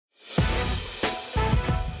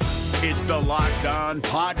It's the Locked On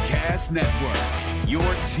Podcast Network, your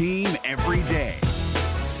team every day.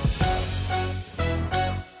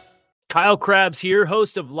 Kyle Krabs here,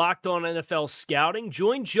 host of Locked On NFL Scouting.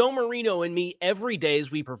 Join Joe Marino and me every day as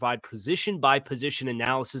we provide position-by-position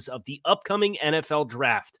analysis of the upcoming NFL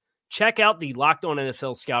Draft. Check out the Locked On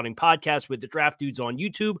NFL Scouting podcast with the Draft Dudes on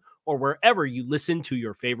YouTube or wherever you listen to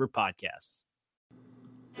your favorite podcasts.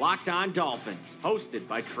 Locked On Dolphins, hosted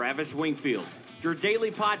by Travis Wingfield, your daily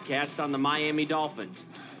podcast on the Miami Dolphins,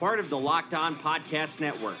 part of the Locked On Podcast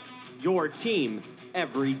Network, your team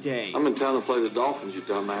every day. I'm in town to play the Dolphins, you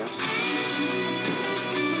dumbass.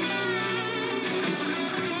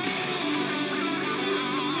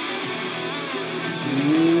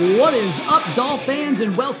 What is up, Dolph fans,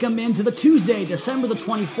 and welcome into the Tuesday, December the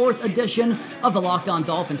 24th edition of the Locked On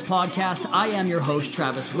Dolphins podcast. I am your host,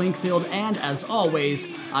 Travis Wingfield, and as always,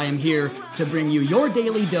 I am here to bring you your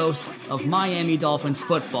daily dose of Miami Dolphins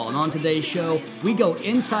football. And on today's show, we go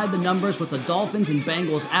inside the numbers with the Dolphins and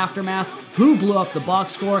Bengals aftermath, who blew up the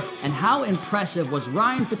box score, and how impressive was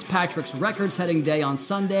Ryan Fitzpatrick's record-setting day on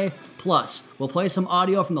Sunday. Plus, we'll play some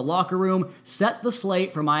audio from the locker room, set the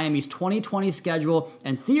slate for Miami's 2020 schedule,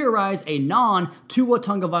 and theorize a non-Tua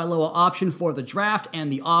Tagovailoa option for the draft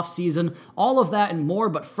and the offseason. All of that and more,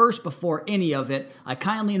 but first, before any of it, I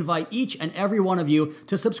kindly invite each and every one of you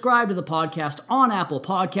to subscribe to the podcast on Apple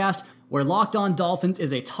Podcast, where Locked On Dolphins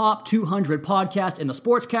is a top 200 podcast in the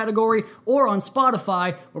sports category, or on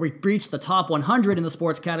Spotify, where we reach the top 100 in the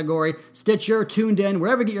sports category. Stitcher, Tuned In,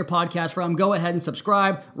 wherever you get your podcast from, go ahead and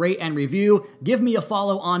subscribe, rate, and review. Give me a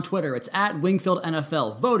follow on Twitter. It's at Wingfield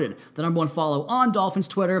NFL. Voted the #1 follow on Dolphins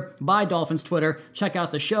Twitter by Dolphins Twitter. Check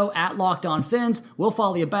out the show at Locked On Fins. We'll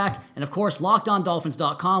follow you back. And of course,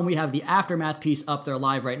 LockedOnDolphins.com. We have the Aftermath piece up there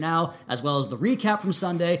live right now, as well as the recap from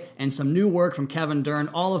Sunday and some new work from Kevin Dern.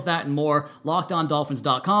 All of that and more.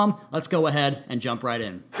 LockedOnDolphins.com. Let's go ahead and jump right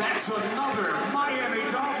in. That's another Miami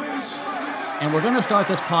Dolphins. And we're going to start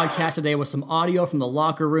this podcast today with some audio from the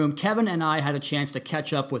locker room. Kevin and I had a chance to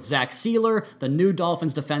catch up with Zach Sieler, the new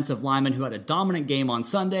Dolphins defensive lineman who had a dominant game on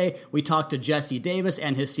Sunday. We talked to Jesse Davis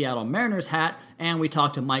and his Seattle Mariners hat, and we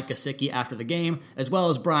talked to Mike Gesicki after the game, as well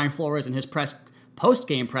as Brian Flores in his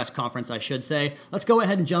post-game press conference, I should say. Let's go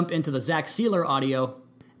ahead and jump into the Zach Sieler audio.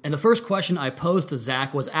 And the first question I posed to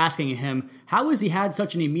Zach was asking him, how has he had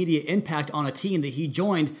such an immediate impact on a team that he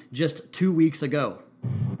joined just 2 weeks ago?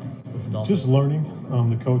 Just learning.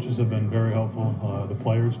 The coaches have been very helpful. The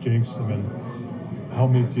players, Jinx, have been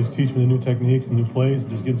helped me just teach me the new techniques, the new plays,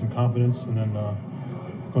 just getting some confidence, and then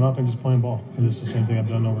going out there and just playing ball. And it's the same thing I've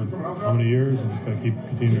done over how many years, and just got to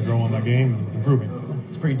continue to grow on my game and improving.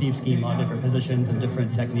 It's a pretty deep scheme, a lot of different positions and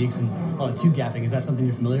different techniques, and a lot of two-gapping. Is that something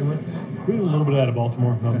you're familiar with? We did a little bit of that at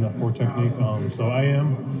Baltimore. That was that 4 technique. So I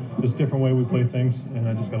am just different way we play things, and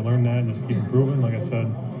I just got to learn that and just keep improving. Like I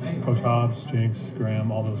said, Coach Hobbs, Jinx,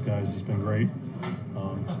 Graham, all those guys just been great.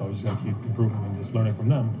 So I just got to keep improving and just learning from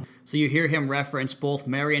them. So you hear him reference both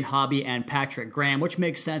Marion Hobby and Patrick Graham, which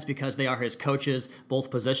makes sense because they are his coaches,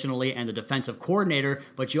 both positionally and the defensive coordinator.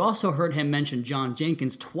 But you also heard him mention John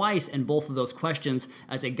Jenkins twice in both of those questions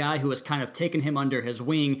as a guy who has kind of taken him under his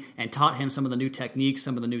wing and taught him some of the new techniques,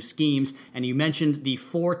 some of the new schemes. And you mentioned the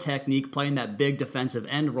 4 technique, playing that big defensive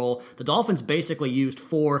end role. The Dolphins basically used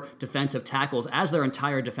 4 defensive tackles as their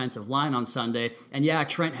entire defensive line on Sunday. And yeah,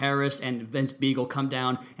 Trent Harris and Vince Beagle come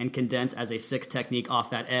down and condense as a 6 technique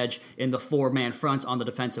off that edge in the 4-man fronts on the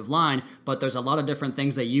defensive line, but there's a lot of different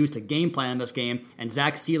things they use to game plan in this game, and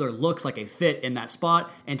Zach Sieler looks like a fit in that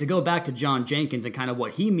spot. And to go back to John Jenkins and kind of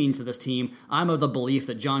what he means to this team, I'm of the belief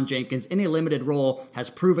that John Jenkins, in a limited role, has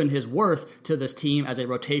proven his worth to this team as a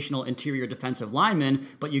rotational interior defensive lineman,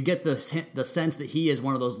 but you get the sense that he is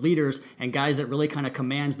one of those leaders and guys that really kind of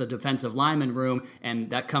commands the defensive lineman room,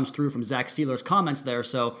 and that comes through from Zach Sieler's comments there.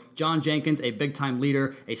 So John Jenkins, a big-time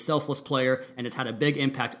leader, a selfless player, and has had a big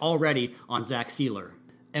impact already on Zach Sieler.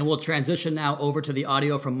 And we'll transition now over to the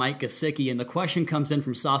audio from Mike Gesicki, and the question comes in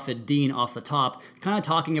from Safid Dean off the top, kind of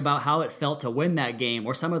talking about how it felt to win that game,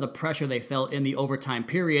 or some of the pressure they felt in the overtime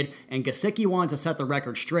period, and Gesicki wanted to set the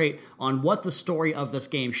record straight on what the story of this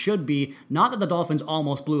game should be, not that the Dolphins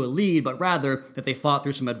almost blew a lead, but rather that they fought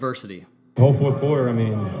through some adversity. The whole fourth quarter, I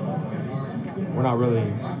mean, we're not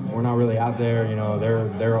really out there. You know,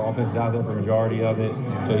 their offense is out there for the majority of it.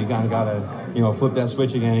 So you kind of got to, flip that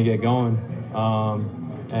switch again and get going.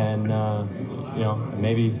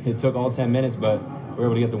 Maybe it took all 10 minutes, but we were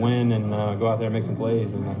able to get the win and go out there and make some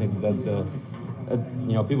plays. And I think that's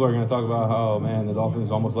people are going to talk about how, man, the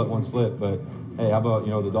Dolphins almost let one slip. But, hey, how about,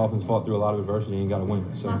 the Dolphins fought through a lot of adversity and got a win.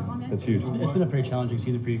 So that's huge. It's been a pretty challenging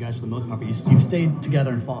season for you guys for the most part, but you've stayed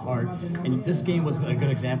together and fought hard. And this game was a good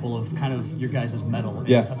example of kind of your guys' mettle in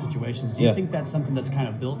these tough situations. Do you think that's something that's kind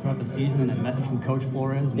of built throughout the season, and that message from Coach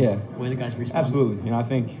Flores and the way the guys respond? Absolutely. I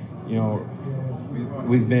think,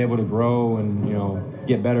 we've been able to grow and,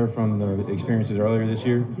 get better from the experiences earlier this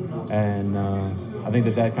year. And I think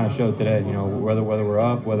that kind of showed today, whether we're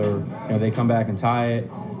up, whether, they come back and tie it,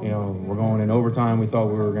 we're going in overtime. We thought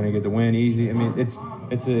we were going to get the win easy. I mean, it's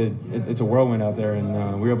a whirlwind out there,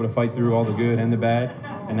 and we were able to fight through all the good and the bad.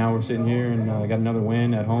 And now we're sitting here and got another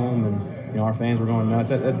win at home, and our fans were going nuts.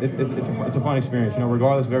 It's a fun experience.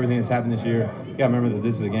 Regardless of everything that's happened this year, you got to remember that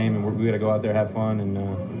this is a game, and we got to go out there, have fun, and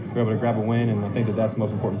we're able to grab a win. And I think that's the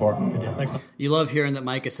most important part. Thanks. You love hearing that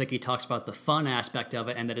Mike Gesicki talks about the fun aspect of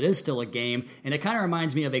it, and that it is still a game. And it kind of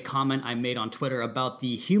reminds me of a comment I made on Twitter about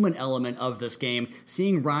the human element of this game.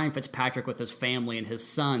 Seeing Ryan Fitzpatrick with his family and his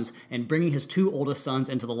sons, and bringing his 2 oldest sons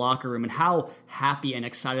into the locker room, and how happy and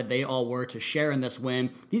excited they all were to share in this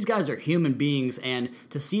win. These guys are human beings, and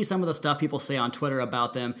to see some of the stuff people say on Twitter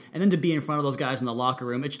about them, and then to be in front of those guys in the locker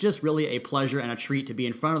room, it's just really a pleasure and a treat to be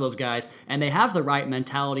in front of those guys. And they have the right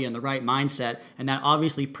mentality and the right mindset, and that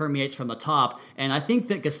obviously permeates from the top. And I think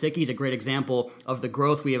that Gesicki is a great example of the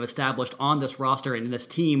growth we have established on this roster and in this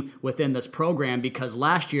team within this program, because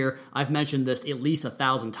last year, I've mentioned this at least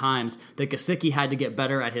 1,000 times, that Gesicki had to get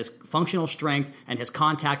better at his functional strength and his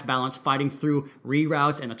contact balance, fighting through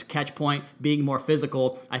reroutes and a catch point, being more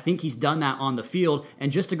physical. I think he's done that on the field.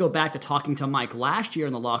 And just to go back to talking to Mike last year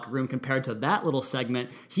in the locker room compared to that little segment,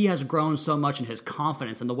 he has grown so much in his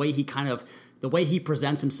confidence and the way he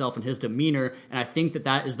presents himself and his demeanor. And I think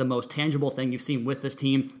that is the most tangible thing you've seen with this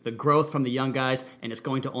team, the growth from the young guys, and it's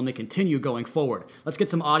going to only continue going forward. Let's get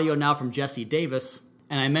some audio now from Jesse Davis.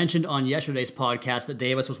 And I mentioned on yesterday's podcast that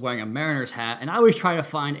Davis was wearing a Mariners hat, and I always try to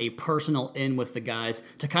find a personal in with the guys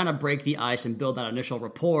to kind of break the ice and build that initial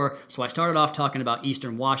rapport. So I started off talking about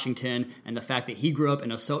Eastern Washington and the fact that he grew up in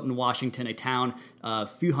Osoton, Washington, a town a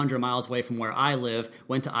few hundred miles away from where I live,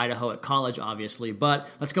 went to Idaho at college, obviously. But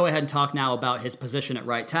let's go ahead and talk now about his position at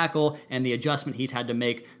right tackle and the adjustment he's had to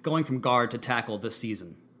make going from guard to tackle this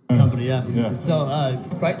season. Company, yeah. So,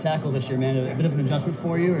 right tackle this year, man, a bit of an adjustment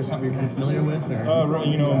for you, or something you're kind of familiar with? Or? Right,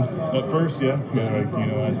 at first, yeah. But,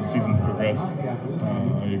 as the season's progressed,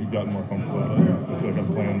 you've gotten more comfortable at it. I feel like I'm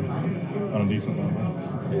playing on a decent level.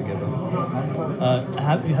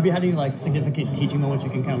 Have you had any significant teaching moments you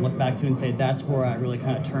can kind of look back to and say that's where I really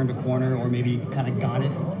kind of turned a corner, or maybe kind of got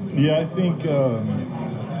it? Yeah, I think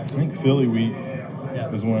Philly week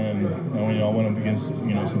is when I went up against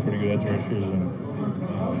some pretty good edge rushers and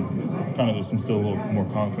kind of just instilled a little more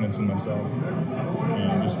confidence in myself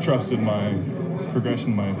and just trusted my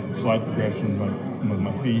progression, my slide progression, with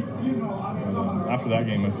my feet. After that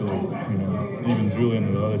game, I feel like even Julian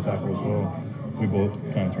and the other tackle as well, we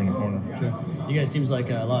both kind of turned the corner. Sure. You guys seems like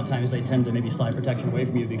a lot of times they tend to maybe slide protection away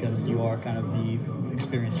from you because you are kind of the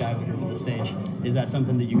experienced guy with the stage. Is that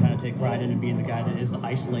something that you kind of take pride in, and being the guy that is the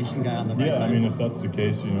isolation guy on the right side? Yeah, I mean, if that's the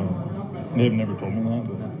case, they've never told me that,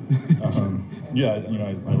 but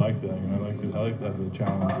I like that. I like that the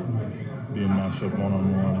challenge of being matched up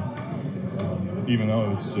one-on-one, even though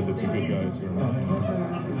if it's a good guy, it's not.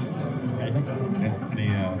 Any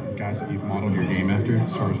guys that you've modeled your game after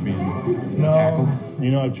as far as being tackle?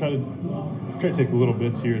 I've tried to take little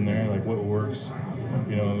bits here and there, like what works.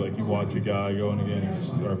 You watch a guy going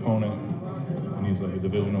against our opponent, and he's like a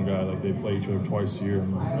divisional guy. Like they play each other twice a year.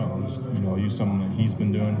 And I'll just use something that he's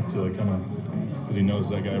been doing to kind of, because he knows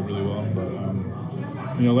that guy really well. But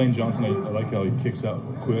Lane Johnson, I like how he kicks out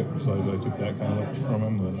quick, so I took that kind of look from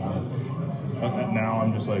him. But now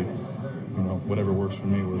I'm just like, whatever works for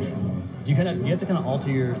me works for me. Do you have to kind of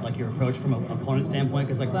alter your approach from an opponent standpoint?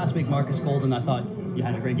 Because last week Marcus Golden, I thought you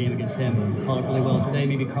had a great game against him, called it really well. Today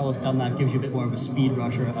maybe Carlos Dunlap gives you a bit more of a speed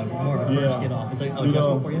rusher, more of a first get off. Is that an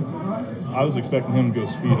adjustment for you? I was expecting him to go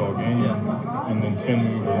speed all game, and then spin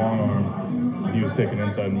move or long arm. He was taking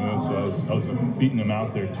inside moves, so I was beating him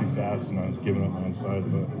out there too fast, and I was giving up my inside.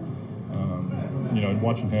 But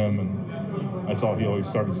watching him, and I saw he always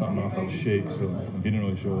started something off like shake, so he didn't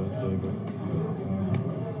really show that today. But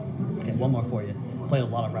okay, one more for you. Played a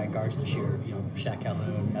lot of right guards this year. Shaq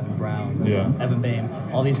Calhoun, Evan Brown, Evan Boehm.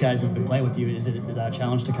 All these guys have been playing with you. Is that a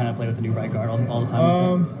challenge to kind of play with a new right guard all the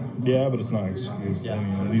time? Yeah, but it's not an excuse. Yeah.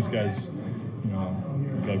 These guys,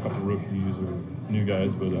 got a couple rookies or new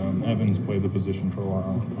guys, but Evans played the position for a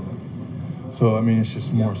while. So, it's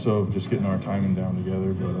just more so just getting our timing down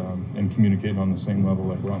together, but and communicating on the same level.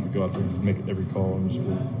 Like, we're not going to go out there and make every call and just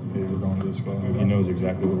be, hey, we're going to this call. He knows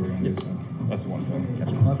exactly what we're going to do. So. That's the one thing.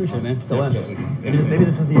 Well, I appreciate it, man. The wins. Maybe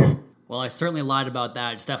this is the year. Well, I certainly lied about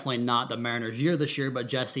that. It's definitely not the Mariners' year this year, but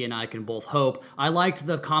Jesse and I can both hope. I liked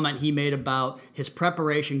the comment he made about his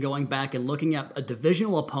preparation going back and looking at a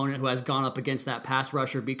divisional opponent who has gone up against that pass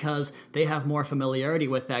rusher because they have more familiarity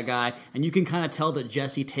with that guy. And you can kind of tell that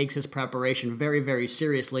Jesse takes his preparation very, very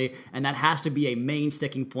seriously, and that has to be a main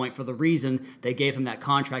sticking point for the reason they gave him that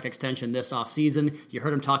contract extension this offseason. You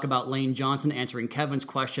heard him talk about Lane Johnson answering Kevin's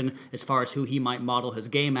question as far as who he might model his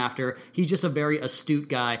game after. He's just a very astute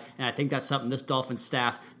guy, and I think that's something this Dolphins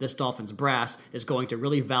staff, this Dolphins brass is going to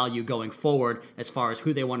really value going forward as far as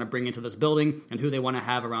who they want to bring into this building and who they want to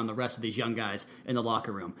have around the rest of these young guys in the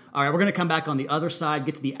locker room. All right, we're going to come back on the other side,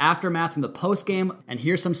 get to the aftermath from the postgame, and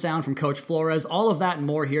hear some sound from Coach Flores. All of that and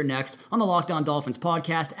more here next on the Locked On Dolphins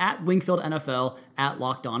podcast at Wingfield NFL at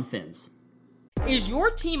Locked On Fins. Is your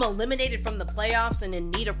team eliminated from the playoffs and in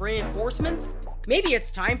need of reinforcements? Maybe it's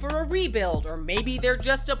time for a rebuild, or maybe they're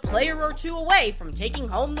just a player or two away from taking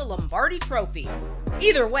home the Lombardi Trophy.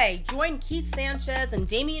 Either way, join Keith Sanchez and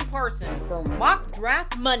Damian Parson for Mock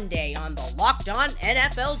Draft Monday on the Locked On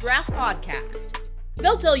NFL Draft Podcast.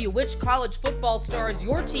 They'll tell you which college football stars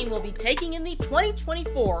your team will be taking in the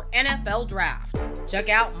 2024 NFL Draft. Check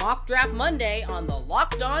out Mock Draft Monday on the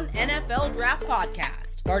Locked On NFL Draft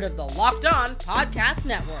Podcast, part of the Locked On Podcast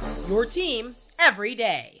Network, your team every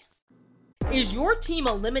day. Is your team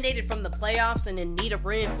eliminated from the playoffs and in need of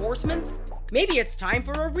reinforcements? Maybe it's time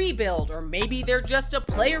for a rebuild, or maybe they're just a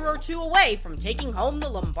player or two away from taking home the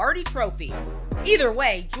Lombardi Trophy. Either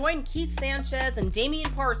way, join Keith Sanchez and Damian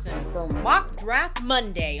Parson for Mock Draft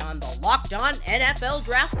Monday on the Locked On NFL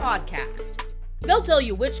Draft Podcast. They'll tell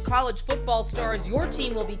you which college football stars your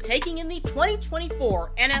team will be taking in the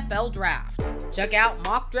 2024 NFL Draft. Check out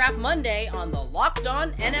Mock Draft Monday on the Locked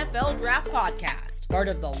On NFL Draft Podcast, part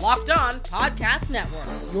of the Locked On Podcast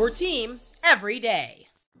Network, your team every day.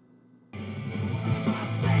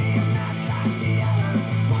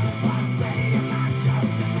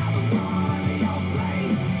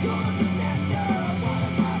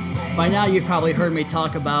 By now, you've probably heard me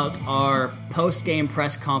talk about our post-game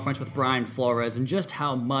press conference with Brian Flores and just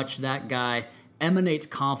how much that guy emanates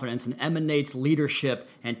confidence and emanates leadership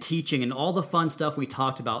and teaching and all the fun stuff we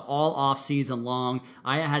talked about all off-season long.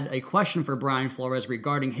 I had a question for Brian Flores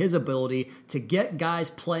regarding his ability to get guys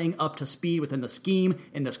playing up to speed within the scheme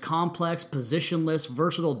in this complex, positionless,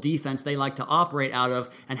 versatile defense they like to operate out of,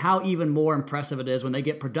 and how even more impressive it is when they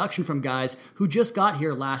get production from guys who just got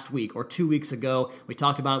here last week or 2 weeks ago. We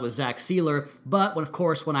talked about it with Zach Sealer, but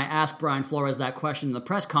when I asked Brian Flores that question in the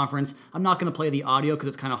press conference, I'm not going to play the audio because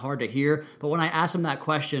it's kind of hard to hear, but when I asked him that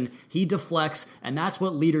question, he deflects, and that's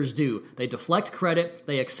what leaders do. They deflect credit,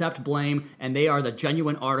 they accept blame, and they are the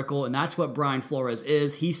genuine article, and that's what Brian Flores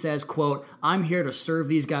is. He says, quote, "I'm here to serve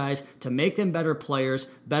these guys, to make them better players,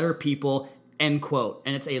 better people," end quote.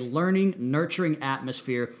 And it's a learning, nurturing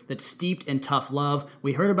atmosphere that's steeped in tough love.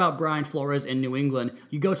 We heard about Brian Flores in New England.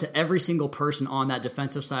 You go to every single person on that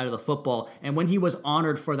defensive side of the football, and when he was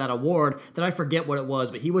honored for that award, that I forget what it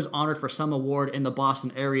was, but he was honored for some award in the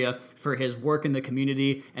Boston area for his work in the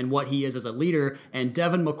community and what he is as a leader, and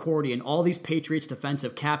Devin McCourty and all these Patriots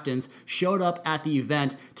defensive captains showed up at the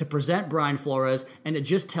event to present Brian Flores, and it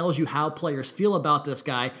just tells you how players feel about this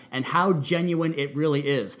guy and how genuine it really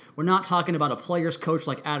is. We're not talking about a player's coach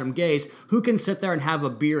like Adam Gase, who can sit there and have a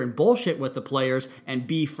beer and bullshit with the players and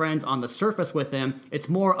be friends on the surface with them. It's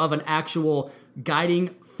more of an actual guiding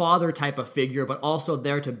father type of figure, but also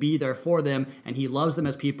there to be there for them, and he loves them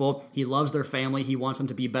as people, he loves their family, he wants them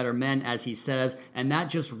to be better men, as he says, and that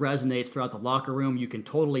just resonates throughout the locker room. You can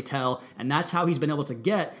totally tell, and that's how he's been able to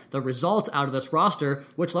get the results out of this roster,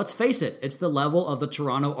 which, let's face it, it's the level of the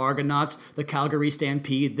Toronto Argonauts, the Calgary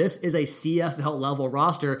Stampede. This is a CFL level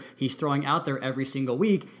roster he's throwing out there every single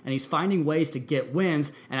week, and he's finding ways to get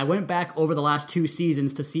wins. And I went back over the last 2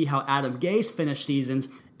 seasons to see how Adam Gase finished seasons,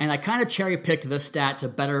 and I kind of cherry-picked this stat to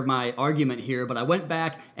better my argument here, but I went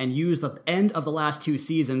back and used the end of the last 2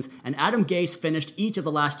 seasons, and Adam Gase finished each of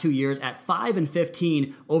the last 2 years at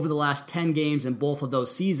 5-15 over the last 10 games in both of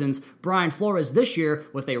those seasons. Brian Flores this year,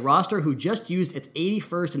 with a roster who just used its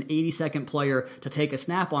 81st and 82nd player to take a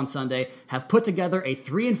snap on Sunday, have put together a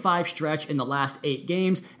 3-5 stretch in the last 8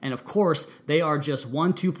 games, and of course, they are just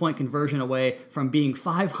 1 2-point conversion away from being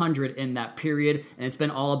 500 in that period, and it's been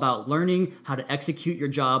all about learning how to execute your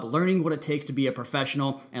job job, learning what it takes to be a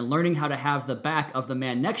professional, and learning how to have the back of the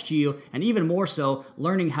man next to you, and even more so,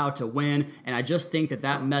 learning how to win. And I just think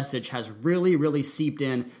that message has really, really seeped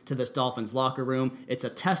in to this Dolphins locker room. It's a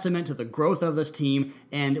testament to the growth of this team,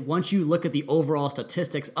 and once you look at the overall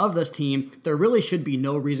statistics of this team, there really should be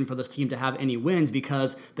no reason for this team to have any wins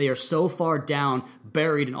because they are so far down,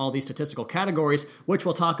 buried in all these statistical categories, which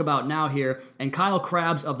we'll talk about now here. And Kyle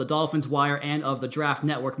Krabs of the Dolphins Wire and of the Draft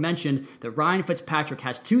Network mentioned that Ryan Fitzpatrick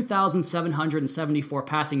has 2,774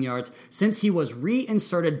 passing yards since he was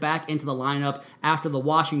reinserted back into the lineup after the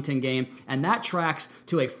Washington game, and that tracks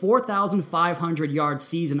to a 4,500-yard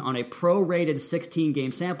season on a prorated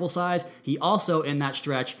 16-game sample size. He also, in that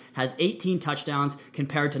stretch, has 18 touchdowns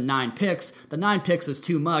compared to 9 picks. The 9 picks is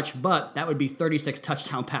too much, but that would be 36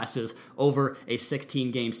 touchdown passes over a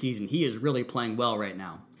 16-game season. He is really playing well right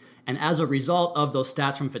now. And as a result of those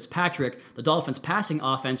stats from Fitzpatrick, the Dolphins' passing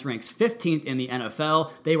offense ranks 15th in the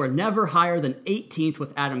NFL. They were never higher than 18th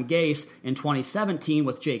with Adam Gase in 2017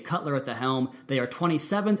 with Jay Cutler at the helm. They are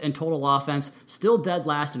 27th in total offense, still dead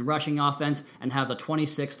last in rushing offense, and have the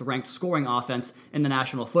 26th ranked scoring offense in the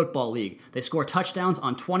National Football League. They score touchdowns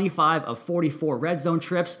on 25 of 44 red zone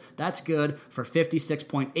trips. That's good for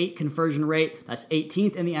 56.8 conversion rate. That's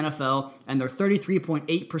 18th in the NFL, and their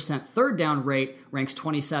 33.8% third down rate ranks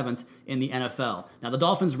 27th in the NFL. Now, the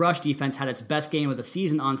Dolphins' rush defense had its best game of the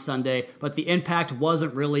season on Sunday, but the impact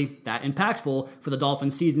wasn't really that impactful for the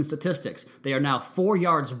Dolphins' season statistics. They are now 4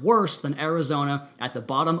 yards worse than Arizona at the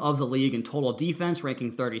bottom of the league in total defense,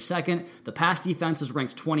 ranking 32nd. The pass defense is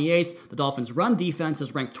ranked 28th. The Dolphins' run defense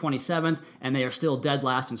is ranked 27th, and they are still dead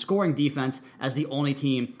last in scoring defense as the only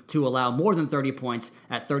team to allow more than 30 points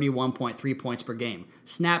at 31.3 points per game.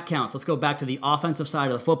 Snap counts. Let's go back to the offensive side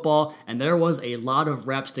of the football, and there was a lot of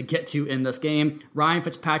reps to get to in this game. Ryan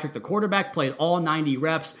Fitzpatrick, the quarterback, played all 90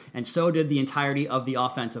 reps, and so did the entirety of the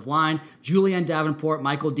offensive line. Julian Davenport,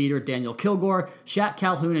 Michael Dieter, Daniel Kilgore, Shaq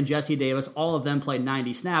Calhoun, and Jesse Davis, all of them played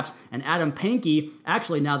 90 snaps, and Adam Pankey,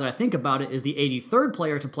 actually now that I think about it, is the 83rd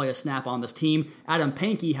player to play a snap on this team. Adam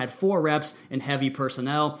Pankey had 4 reps in heavy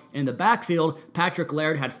personnel. In the backfield, Patrick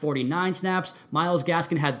Laird had 49 snaps, Myles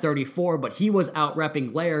Gaskin had 34, but he was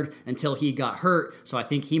out-repping Laird until he got hurt, so I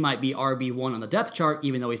think he might be RB1 on the depth chart,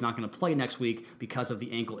 even though he's not going to play next week because of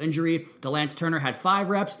the ankle injury. DeLance Turner had 5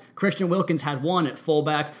 reps. Christian Wilkins had 1 at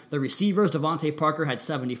fullback. The receivers, Devontae Parker had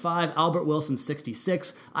 75, Albert Wilson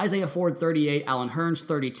 66, Isaiah Ford 38, Alan Hearns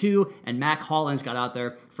 32, and Mac Hollins got out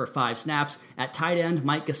there for 5 snaps. At tight end,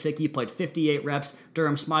 Mike Gesicki played 58 reps.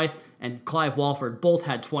 Durham Smythe and Clive Walford both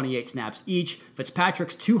had 28 snaps each.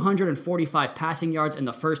 Fitzpatrick's 245 passing yards in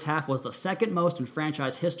the first half was the second most in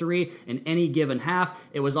franchise history in any given half.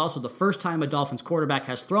 It was also the first time a Dolphins quarterback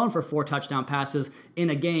has thrown for 4 touchdown passes in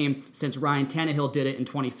a game since Ryan Tannehill did it in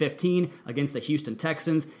 2015 against the Houston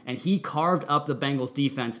Texans, and he carved up the Bengals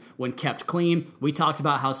defense when kept clean. We talked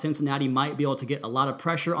about how Cincinnati might be able to get a lot of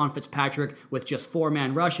pressure on Fitzpatrick with just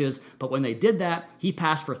 4-man rushes, but when they did that, he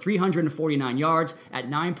passed for 349 yards at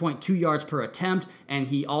 9.2 yards per attempt, and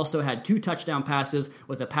he also had 2 touchdown passes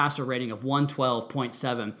with a passer rating of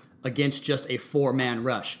 112.7 against just a 4-man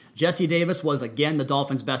rush. Jesse Davis was again the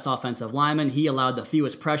Dolphins' best offensive lineman. He allowed the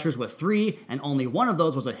fewest pressures with 3, and only one of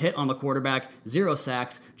those was a hit on the quarterback, 0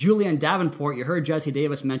 sacks. Julian Davenport, you heard Jesse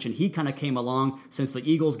Davis mention, he kind of came along since the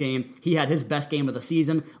Eagles game. He had his best game of the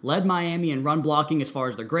season, led Miami in run blocking as far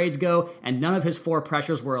as the grades go, and none of his 4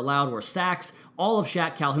 pressures were allowed were sacks. All of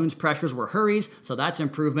Shaq Calhoun's pressures were hurries, so that's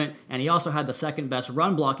improvement, and he also had the second best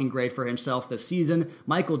run blocking grade for himself this season.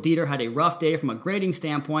 Michael Dieter had a rough day from a grading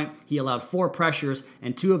standpoint. He allowed 4 pressures,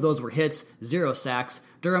 and 2 of those were hits, 0 sacks.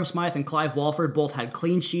 Durham Smythe and Clive Walford both had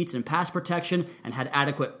clean sheets in pass protection and had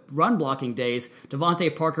adequate run blocking days.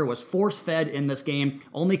 Devontae Parker was force-fed in this game,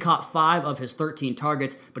 only caught 5 of his 13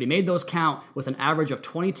 targets, but he made those count with an average of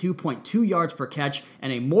 22.2 yards per catch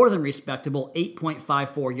and a more than respectable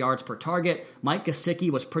 8.54 yards per target. Mike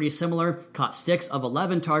Gesicki was pretty similar, caught 6 of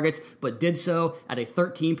 11 targets, but did so at a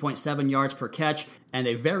 13.7 yards per catch and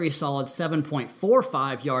a very solid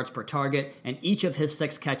 7.45 yards per target, and each of his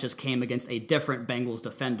 6 catches came against a different Bengals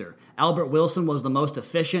defender. Albert Wilson was the most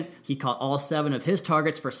efficient. He caught all 7 of his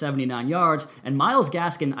targets for 79 yards, and Myles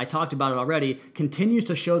Gaskin, I talked about it already, continues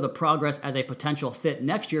to show the progress as a potential fit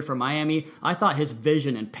next year for Miami. I thought his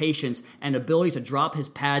vision and patience and ability to drop his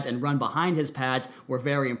pads and run behind his pads were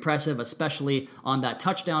very impressive, especially on that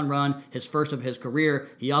touchdown run, his first of his career.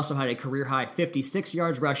 He also had a career-high 56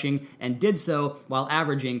 yards rushing and did so while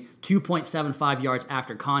averaging 2.75 yards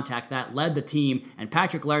after contact. That led the team, and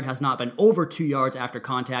Patrick Laird has not been over 2 yards after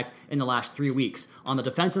contact in the last 3 weeks. On the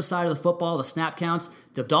defensive side of the football, the snap counts,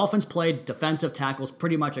 The Dolphins played defensive tackles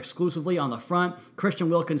pretty much exclusively on the front. Christian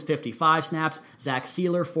Wilkins, 55 snaps. Zach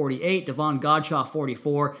Sealer, 48. Devon Godshaw,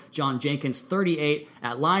 44. John Jenkins, 38.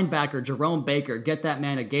 At linebacker, Jerome Baker, get that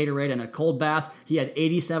man a Gatorade and a cold bath. He had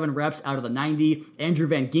 87 reps out of the 90. Andrew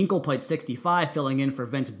Van Ginkel played 65, filling in for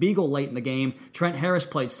Vince Beagle late in the game. Trent Harris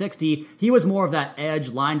played 60. He was more of that edge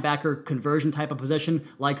linebacker conversion type of position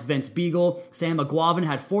like Vince Beagle. Sam McGuavin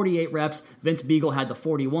had 48 reps. Vince Beagle had the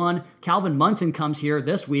 41. Calvin Munson comes here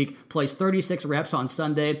this week, plays 36 reps on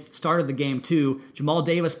Sunday, started the game too. Jamal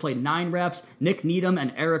Davis played 9 reps. Nick Needham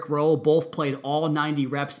and Eric Rowe both played all 90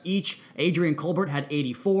 reps each. Adrian Colbert had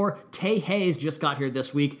 84. Tay Hayes just got here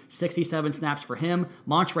this week, 67 snaps for him.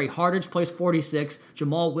 Montre Hardage plays 46.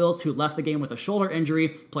 Jamal Wills, who left the game with a shoulder injury,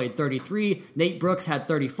 played 33. Nate Brooks had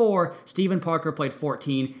 34. Stephen Parker played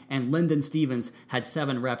 14. And Lyndon Stevens had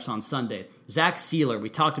 7 reps on Sunday. Zach Sealer, we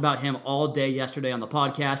talked about him all day yesterday on the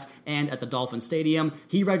podcast and at the Dolphins Stadium.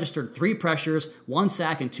 He registered 3 pressures, 1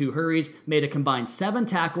 sack, and 2 hurries, made a combined 7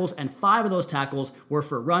 tackles, and 5 of those tackles were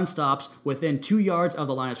for run stops within 2 yards of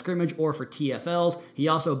the line of scrimmage or for TFLs. He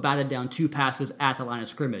also batted down 2 passes at the line of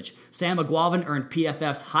scrimmage. Sam McGuavin earned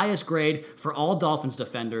PFF's highest grade for all Dolphins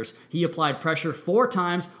defenders. He applied pressure 4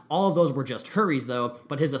 times. All of those were just hurries, though,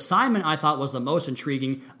 but his assignment I thought was the most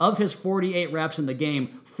intriguing. Of his 48 reps in the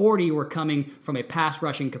game, 40 were coming from a pass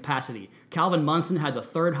rushing capacity. Calvin Munson had the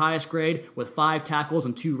 3rd highest grade with 5 tackles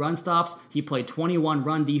and 2 run stops. He played 21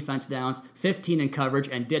 run defense downs, 15 in coverage,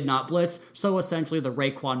 and did not blitz, so essentially the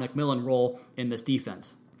Raekwon McMillan role in this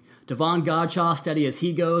defense. Devon Godshaw, steady as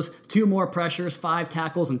he goes, 2 more pressures, 5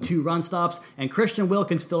 tackles, and 2 run stops, and Christian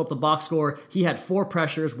Wilkins filled up the box score. He had 4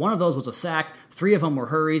 pressures, 1 of those was a sack, 3 of them were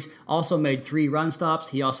hurries, also made 3 run stops.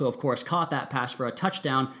 He also, of course, caught that pass for a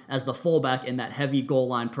touchdown as the fullback in that heavy goal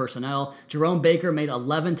line personnel. Jerome Baker made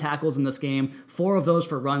 11 tackles in this game, 4 of those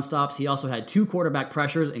for run stops. He also had 2 quarterback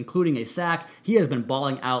pressures, including a sack. He has been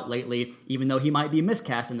balling out lately, even though he might be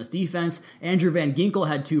miscast in this defense. Andrew Van Ginkel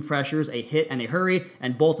had 2 pressures, a hit and a hurry,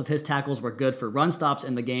 and both of his tackles were good for run stops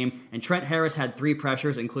in the game. And Trent Harris had 3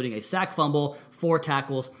 pressures, including a sack fumble, 4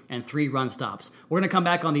 tackles, and 3 run stops. We're going to come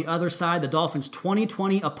back on the other side. The Dolphins'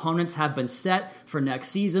 2020 opponents have been set for next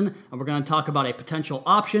season, and we're going to talk about a potential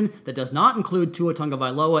option that does not include Tua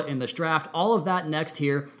Tagovailoa in this draft. All of that next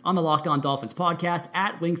here on the Locked On Dolphins podcast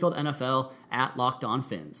at Wingfield NFL at Locked On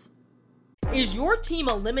Fins. Is your team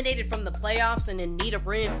eliminated from the playoffs and in need of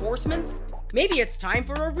reinforcements? Maybe it's time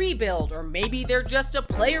for a rebuild, or maybe they're just a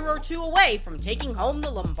player or 2 away from taking home the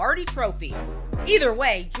Lombardi Trophy. Either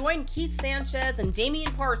way, join Keith Sanchez and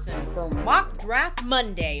Damian Parson for Mock Draft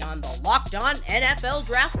Monday on the Locked On NFL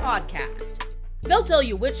Draft Podcast. They'll tell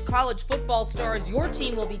you which college football stars your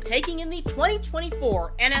team will be taking in the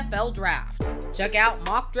 2024 NFL Draft. Check out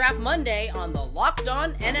Mock Draft Monday on the Locked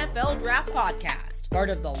On NFL Draft Podcast, part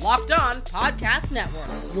of the Locked On Podcast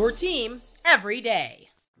Network, your team every day.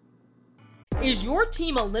 Is your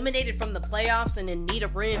team eliminated from the playoffs and in need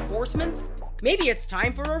of reinforcements? Maybe it's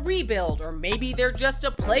time for a rebuild, or maybe they're just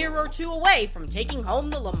a player or 2 away from taking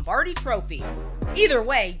home the Lombardi Trophy. Either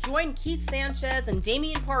way, join Keith Sanchez and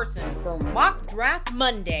Damian Parson for Mock Draft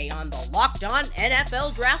Monday on the Locked On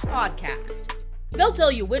NFL Draft Podcast. They'll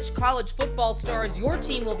tell you which college football stars your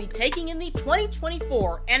team will be taking in the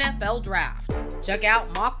 2024 NFL Draft. Check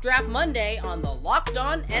out Mock Draft Monday on the Locked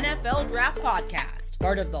On NFL Draft Podcast,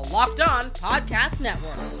 part of the Locked On Podcast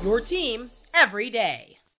Network, your team every day.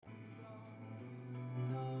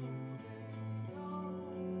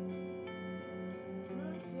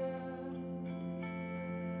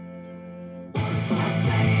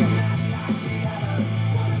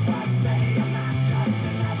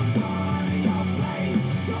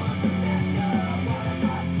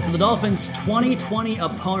 The Dolphins' 2020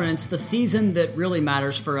 opponents, the season that really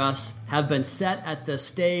matters for us, have been set at this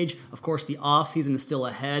stage. Of course, the offseason is still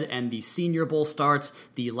ahead, and the Senior Bowl starts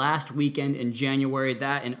the last weekend in January.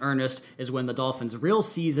 That, in earnest, is when the Dolphins' real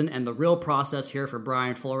season and the real process here for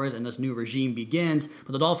Brian Flores and this new regime begins.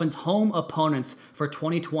 But the Dolphins' home opponents for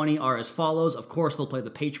 2020 are as follows. Of course, they'll play the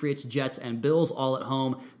Patriots, Jets, and Bills all at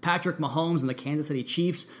home. Patrick Mahomes and the Kansas City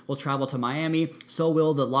Chiefs will travel to Miami. So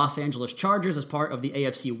will the Los Angeles Chargers as part of the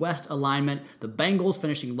AFC West alignment. The Bengals,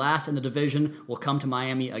 finishing last in the division, will come to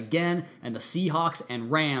Miami again. And the Seahawks and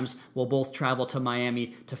Rams will both travel to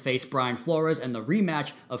Miami to face Brian Flores and the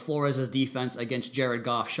rematch of Flores' defense against Jared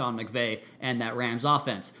Goff, Sean McVay, and that Rams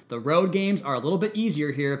offense. The road games are a little bit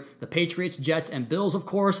easier here. The Patriots, Jets, and Bills, of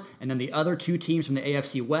course, and then the other 2 teams from the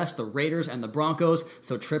AFC West, the Raiders and the Broncos.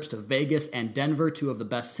 So trips to Vegas and Denver, 2 of the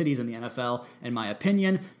best cities in the NFL, in my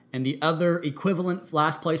opinion. And the other equivalent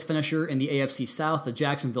last place finisher in the AFC South, the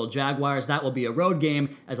Jacksonville Jaguars, that will be a road game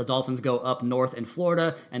as the Dolphins go up north in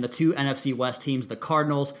Florida. And the two NFC West teams, the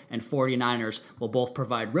Cardinals and 49ers, will both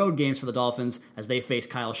provide road games for the Dolphins as they face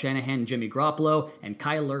Kyle Shanahan, Jimmy Garoppolo, and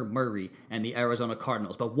Kyler Murray and the Arizona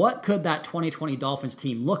Cardinals. But what could that 2020 Dolphins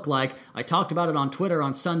team look like? I talked about it on Twitter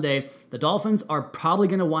on Sunday. The Dolphins are probably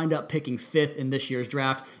going to wind up picking 5th in this year's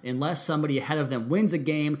draft unless somebody ahead of them wins a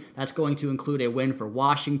game. That's going to include a win for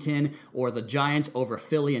Washington or the Giants over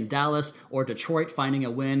Philly and Dallas, or Detroit finding a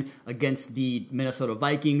win against the Minnesota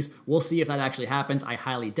Vikings. We'll see if that actually happens. I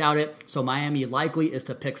highly doubt it. So Miami likely is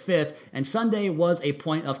to pick 5th. And Sunday was a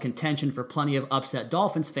point of contention for plenty of upset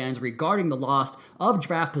Dolphins fans regarding the loss of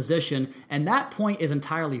draft position, and that point is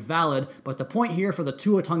entirely valid. But the point here for the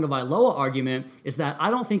Tua Tagovailoa argument is that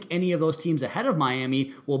I don't think any of those teams ahead of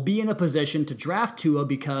Miami will be in a position to draft Tua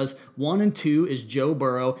because 1 and 2 is Joe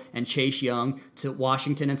Burrow and Chase Young to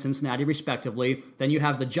Washington and Cincinnati respectively. Then you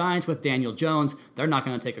have the Giants with Daniel Jones. They're not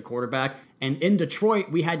going to take a quarterback. And in Detroit,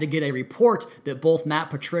 we had to get a report that both Matt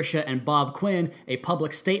Patricia and Bob Quinn, a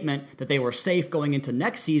public statement that they were safe going into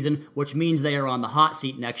next season, which means they are on the hot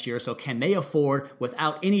seat next year. So can they afford,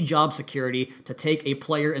 without any job security, to take a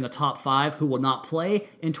player in the top 5 who will not play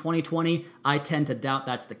in 2020? I tend to doubt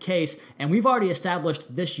that's the case. And we've already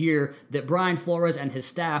established this year that Brian Flores and his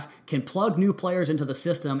staff can plug new players into the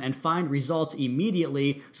system and find results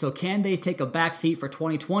immediately. So can they take a backseat for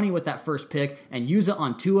 2020 with that first pick and use it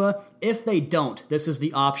on Tua? If they don't, this is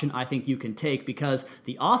the option I think you can take because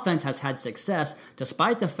the offense has had success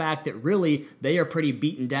despite the fact that really they are pretty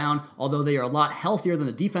beaten down, although they are a lot healthier than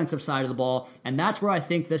the defensive side of the ball. And that's where I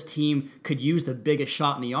think this team could use the biggest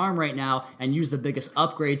shot in the arm right now and use the biggest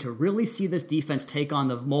upgrade to really see this defense take on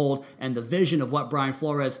the mold and the vision of what Brian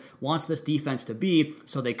Flores wants this defense to be.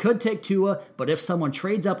 So they could take Tua, but if someone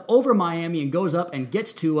trades up over Miami and goes up and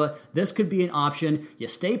gets Tua, this could be an option. You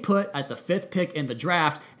stay put at the 5th pick in the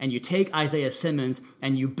draft and you take Isaiah Simmons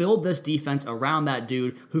and you build this defense around that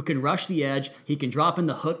dude who can rush the edge. He can drop in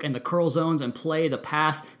the hook and the curl zones and play the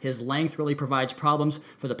pass. His length really provides problems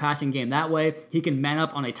for the passing game that way. He can man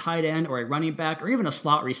up on a tight end or a running back or even a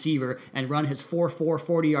slot receiver and run his 4.4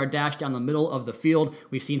 40-yard dash down the middle of the field.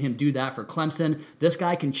 We've seen him do that for Clemson. This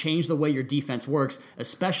guy can change the way your defense works,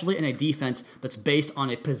 especially in a defense that's based on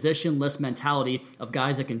a positionless mentality of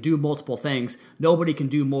guys that can do multiple things. Nobody can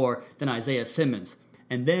do more than Isaiah Simmons.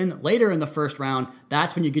 And then later in the first round,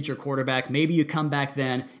 that's when you get your quarterback. Maybe you come back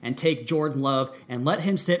then and take Jordan Love and let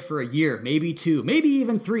him sit for a year, maybe 2, maybe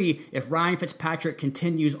even 3 if Ryan Fitzpatrick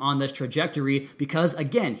continues on this trajectory because,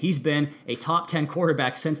 again, he's been a top 10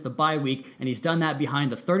 quarterback since the bye week, and he's done that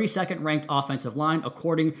behind the 32nd ranked offensive line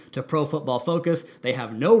according to Pro Football Focus. They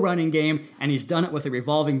have no running game, and he's done it with a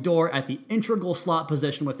revolving door at the integral slot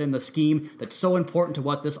position within the scheme that's so important to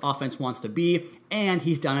what this offense wants to be, and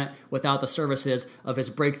he's done it without the services of his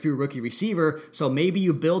breakthrough rookie receiver. So maybe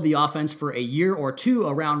you build the offense for a year or 2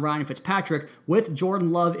 around Ryan Fitzpatrick with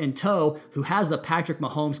Jordan Love in tow, who has the Patrick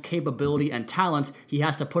Mahomes capability and talent. He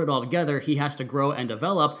has to put it all together. He has to grow and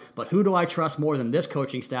develop. But who do I trust more than this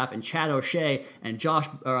coaching staff and Chad O'Shea and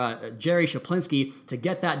Jerry Shaplinski to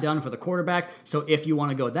get that done for the quarterback? So if you want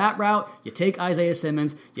to go that route, you take Isaiah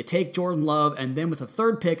Simmons, you take Jordan Love, and then with the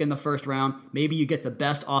 3rd pick in the first round, maybe you get the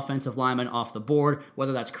best offensive lineman off the board,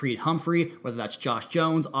 whether that's Creed Humphrey, whether that's Josh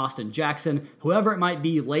Jones, Austin Jackson, whoever it might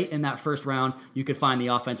be late in that first round, you could find the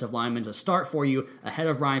offensive lineman to start for you ahead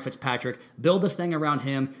of Ryan Fitzpatrick. Build this thing around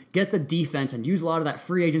him, get the defense, and use a lot of that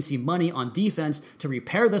free agency money on defense to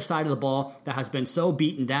repair this side of the ball that has been so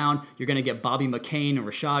beaten down. You're going to get Bobby McCain and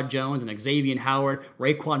Rashad Jones and Xavier Howard,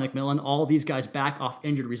 Raekwon McMillan, all these guys back off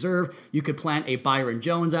injured reserve. You could plant a Byron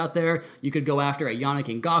Jones out there. You could go after a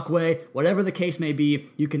Yannick Ngakoue. Whatever the case may be,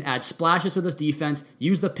 you can add splashes to this defense,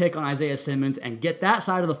 use the pick on Isaiah Simmons, and get that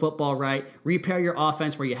side of the football right, repair your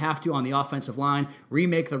offense where you have to on the offensive line,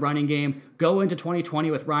 remake the running game, go into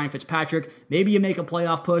 2020 with Ryan Fitzpatrick, maybe you make a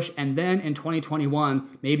playoff push, and then in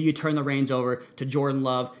 2021, maybe you turn the reins over to Jordan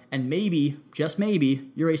Love, and maybe, just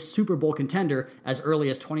maybe, you're a Super Bowl contender as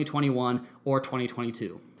early as 2021 or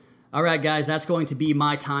 2022. All right, guys, that's going to be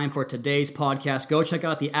my time for today's podcast. Go check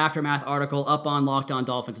out the Aftermath article up on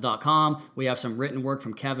LockedOnDolphins.com. We have some written work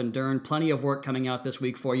from Kevin Dern. Plenty of work coming out this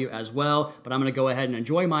week for you as well. But I'm going to go ahead and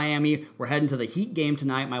enjoy Miami. We're heading to the Heat game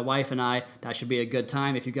tonight, my wife and I. That should be a good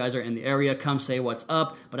time. If you guys are in the area, come say what's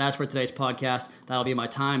up. But as for today's podcast, that'll be my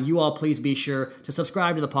time. You all please be sure to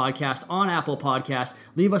subscribe to the podcast on Apple Podcasts.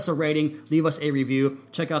 Leave us a rating. Leave us a review.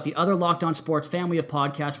 Check out the other Locked On Sports family of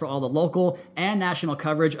podcasts for all the local and national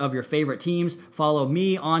coverage of your your favorite teams. Follow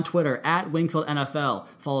me on Twitter at Wingfield NFL.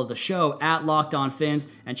 Follow the show at Locked On Fins,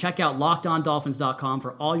 and check out LockedOnDolphins.com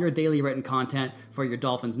for all your daily written content for your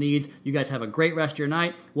Dolphins needs. You guys have a great rest of your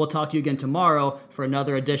night. We'll talk to you again tomorrow for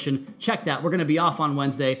another edition. Check that. We're going to be off on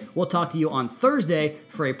Wednesday. We'll talk to you on Thursday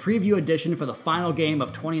for a preview edition for the final game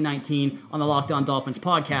of 2019 on the Locked On Dolphins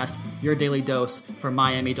podcast, your daily dose for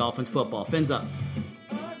Miami Dolphins football. Fins up.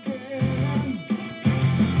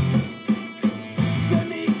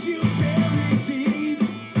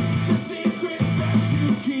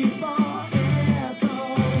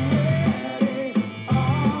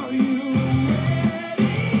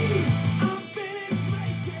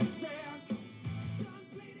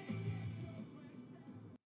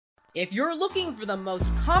 If you're looking for the most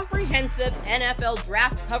comprehensive NFL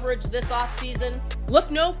draft coverage this offseason, look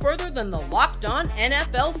no further than the Locked On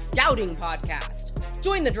NFL Scouting Podcast.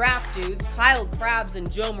 Join the draft dudes, Kyle Krabs and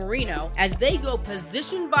Joe Marino, as they go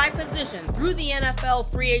position by position through the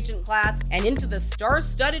NFL free agent class and into the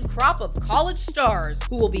star-studded crop of college stars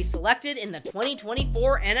who will be selected in the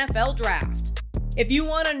 2024 NFL Draft. If you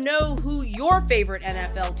want to know who your favorite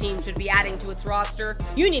NFL team should be adding to its roster,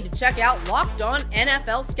 you need to check out Locked On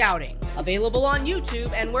NFL Scouting, available on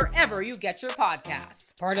YouTube and wherever you get your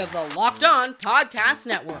podcasts. Part of the Locked On Podcast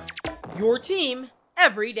Network, your team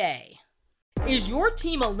every day. Is your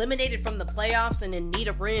team eliminated from the playoffs and in need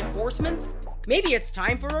of reinforcements? Maybe it's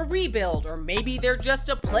time for a rebuild, or maybe they're just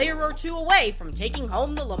a player or two away from taking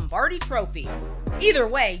home the Lombardi Trophy. Either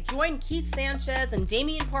way, join Keith Sanchez and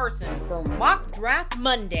Damian Parson for Mock Draft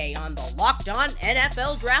Monday on the Locked On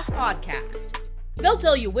NFL Draft Podcast. They'll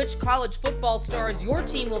tell you which college football stars your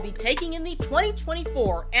team will be taking in the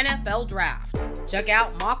 2024 NFL Draft. Check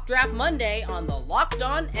out Mock Draft Monday on the Locked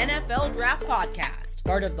On NFL Draft Podcast,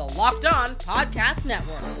 part of the Locked On Podcast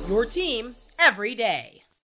Network, your team every day.